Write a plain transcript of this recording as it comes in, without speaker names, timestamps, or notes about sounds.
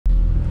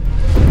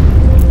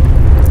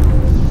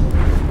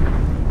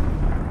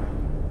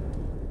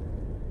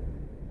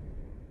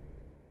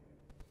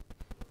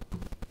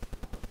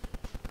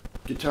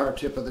guitar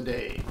tip of the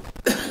day.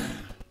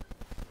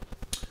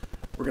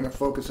 We're going to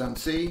focus on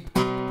C,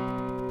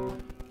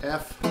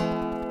 F, G.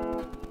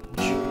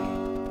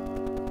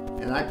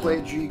 And I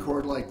play G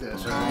chord like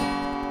this, alright?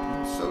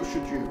 And so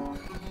should you.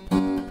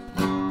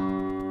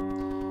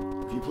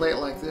 If you play it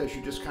like this,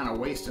 you're just kind of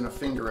wasting a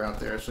finger out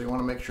there, so you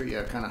want to make sure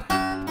you kind of...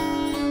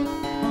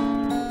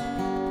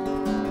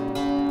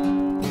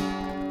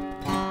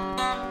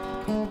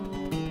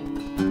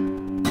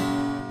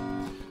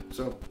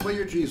 So play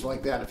your G's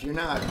like that. If you're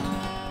not,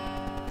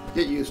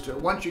 get used to it.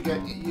 Once you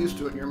get used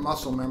to it and your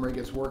muscle memory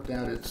gets worked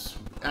out, it's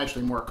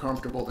actually more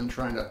comfortable than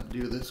trying to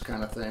do this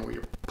kind of thing where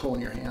you're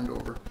pulling your hand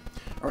over.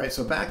 All right,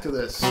 so back to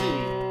this C.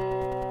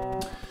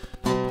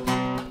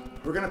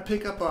 We're going to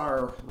pick up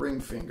our ring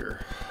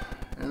finger,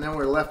 and then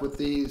we're left with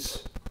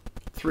these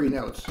three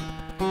notes.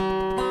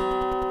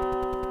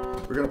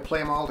 We're going to play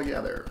them all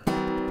together.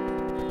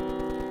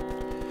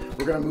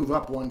 We're going to move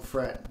up one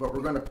fret, but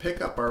we're going to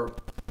pick up our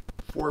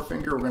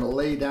forefinger. We're going to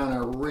lay down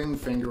our ring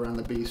finger on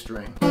the B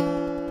string.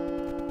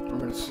 We're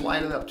going to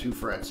slide it up 2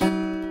 frets.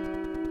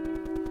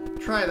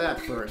 Try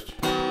that first.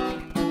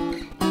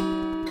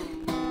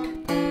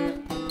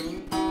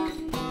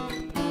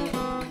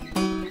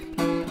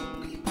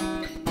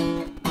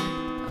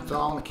 That's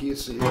all in the key of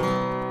C.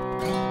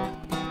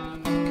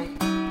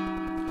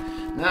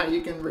 Now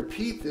you can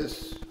repeat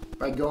this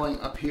by going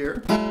up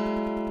here.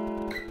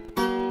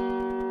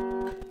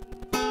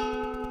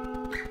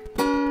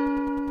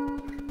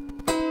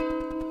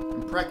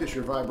 Practice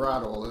your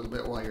vibrato a little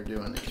bit while you're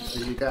doing it. So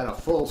you got a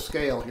full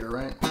scale here,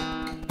 right?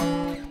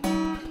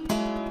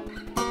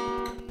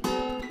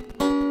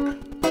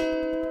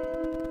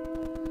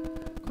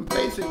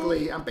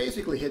 I'm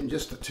basically hitting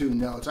just the 2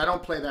 notes. I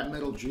don't play that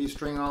middle G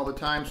string all the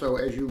time, so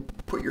as you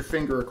put your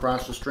finger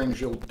across the strings,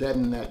 you'll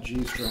deaden that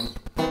G string.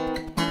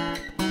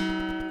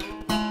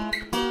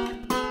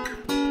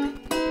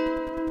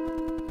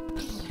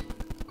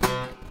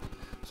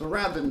 So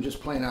rather than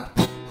just playing a...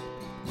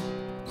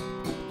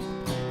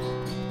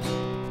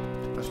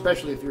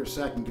 Especially if you're a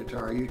second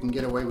guitar, you can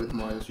get away with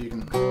more. So you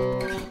can.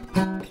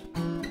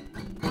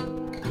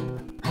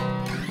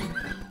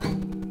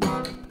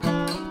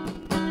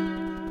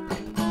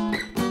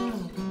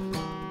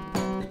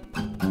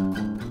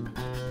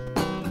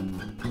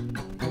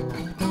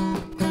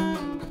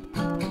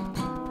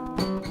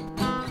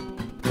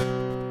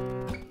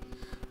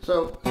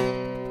 So.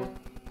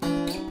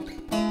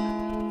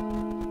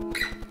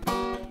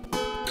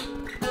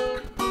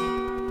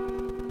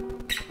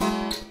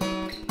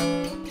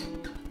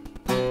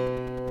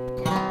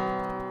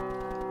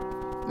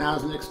 Now,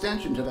 as an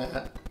extension to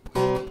that,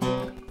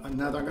 I'm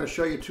going to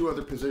show you 2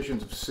 other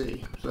positions of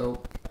C.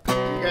 So, you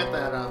got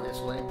that,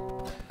 obviously.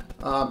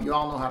 You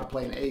all know how to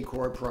play an A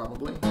chord,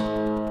 probably.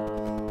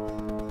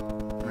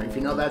 All right, if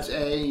you know that's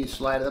A, you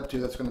slide it up 2,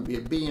 that's going to be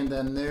a B, and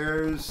then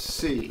there's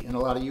C. And a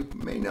lot of you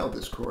may know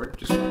this chord,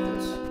 just like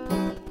this.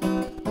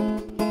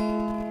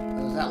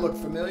 Does that look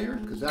familiar?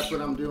 Because that's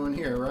what I'm doing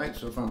here, right?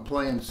 So if I'm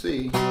playing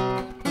C,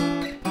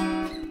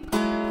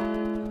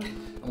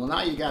 well,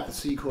 now you got the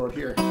C chord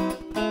here.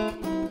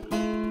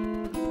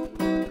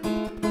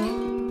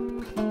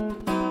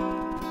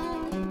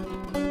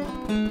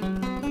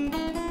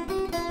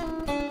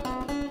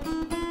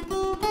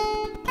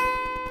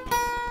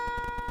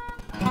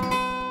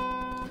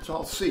 It's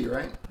all C,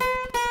 right?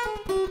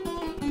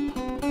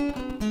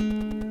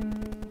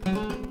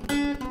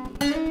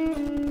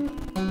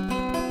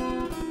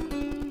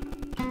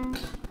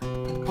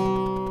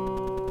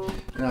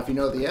 Now, if you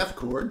know the F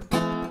chord,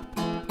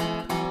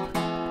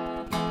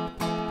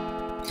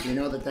 you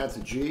know that that's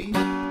a G.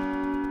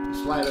 You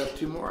slide it up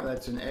 2 more,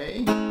 that's an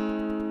A.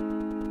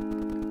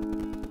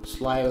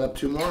 Slide it up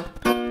 2 more,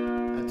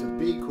 that's a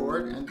B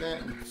chord, and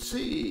then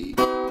C.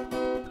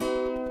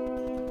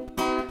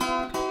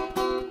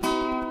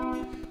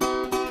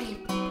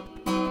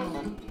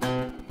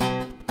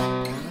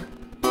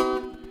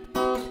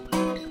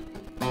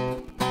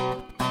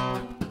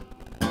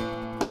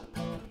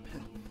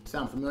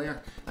 Sound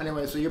familiar?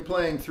 Anyway, so you're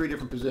playing 3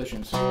 different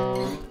positions.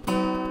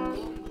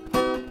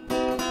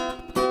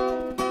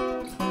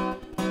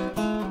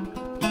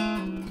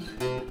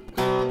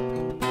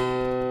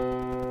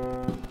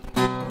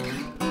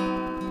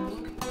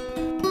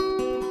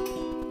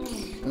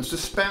 And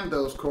suspend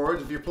those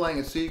chords. If you're playing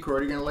a C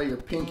chord, you're going to lay your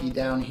pinky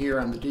down here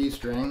on the D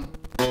string.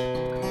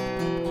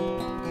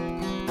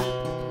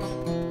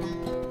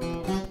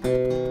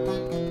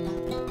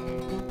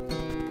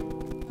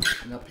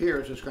 And up here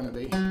it's just going to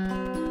be...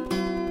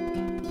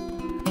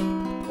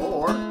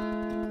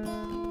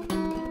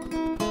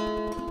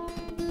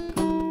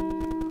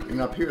 And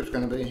up here it's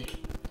going to be.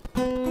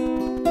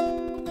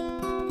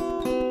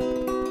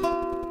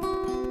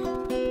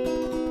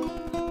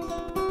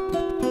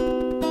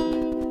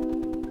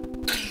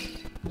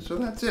 So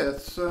that's it.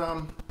 It's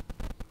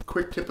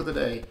quick tip of the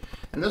day.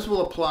 And this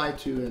will apply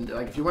to, and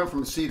like if you went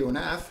from a C to an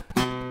F,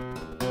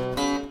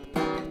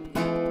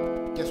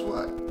 guess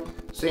what?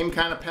 Same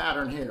kind of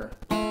pattern here.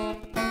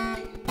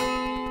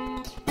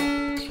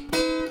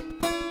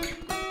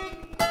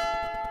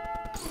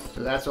 So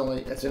So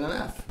it's in an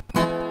F.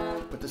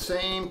 But the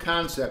same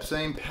concept,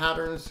 same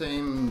pattern,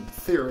 same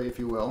theory, if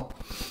you will,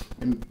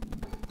 and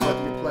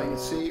whether you're playing a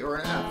C or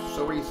an F.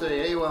 So when you say,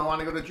 hey, well, I want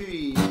to go to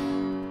G,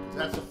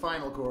 that's the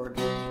final chord.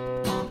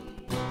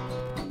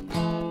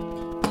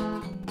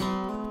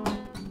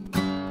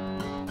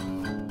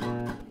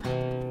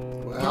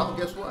 Well,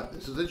 guess what?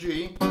 This is a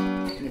G,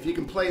 and if you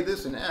can play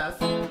this in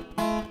F, you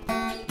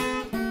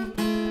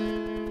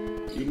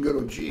can go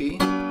to G,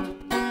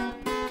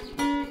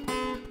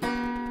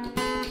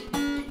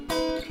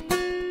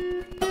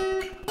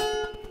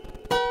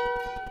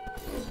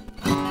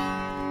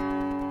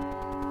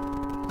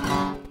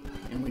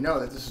 and we know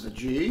that this is a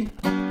G.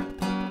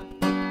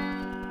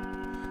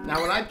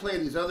 Now when I play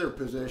these other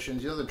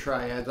positions, the other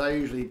triads, I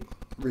usually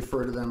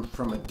refer to them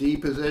from a D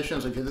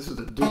position. So okay, this is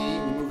a D, you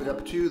move it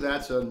up 2,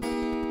 that's an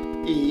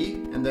E,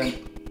 and then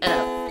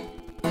F.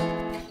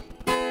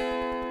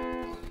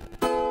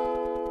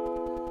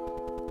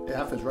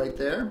 F is right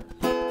there.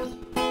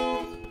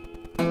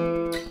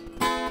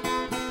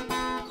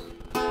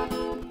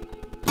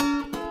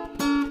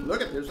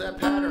 Look at, there's that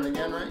pattern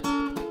again, right?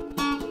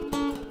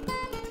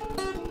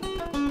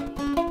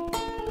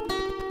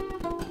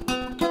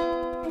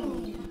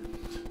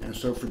 And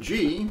so for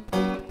G,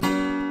 if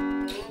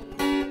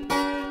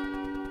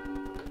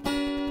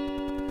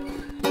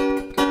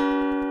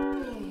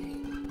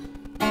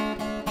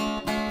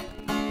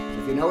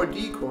you know a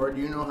D chord,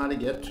 you know how to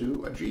get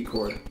to a G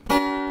chord.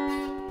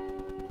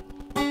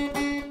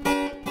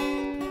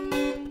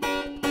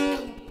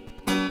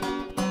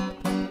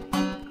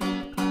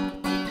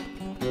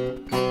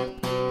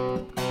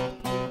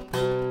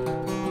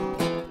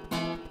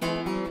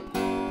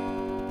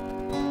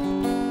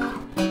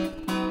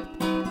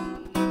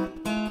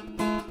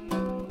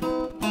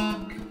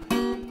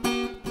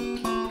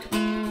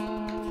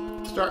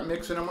 Start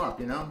mixing them up,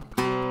 you know?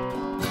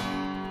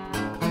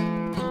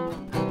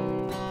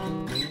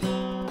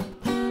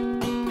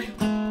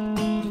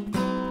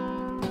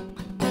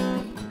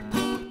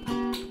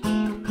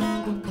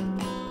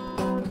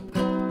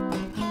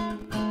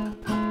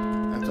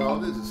 That's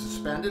all it is. It's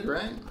suspended,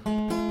 right?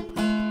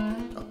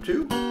 Up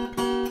 2.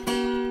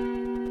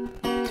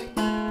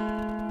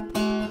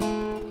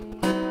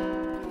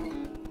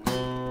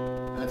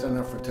 That's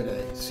enough for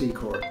today. C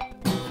chord.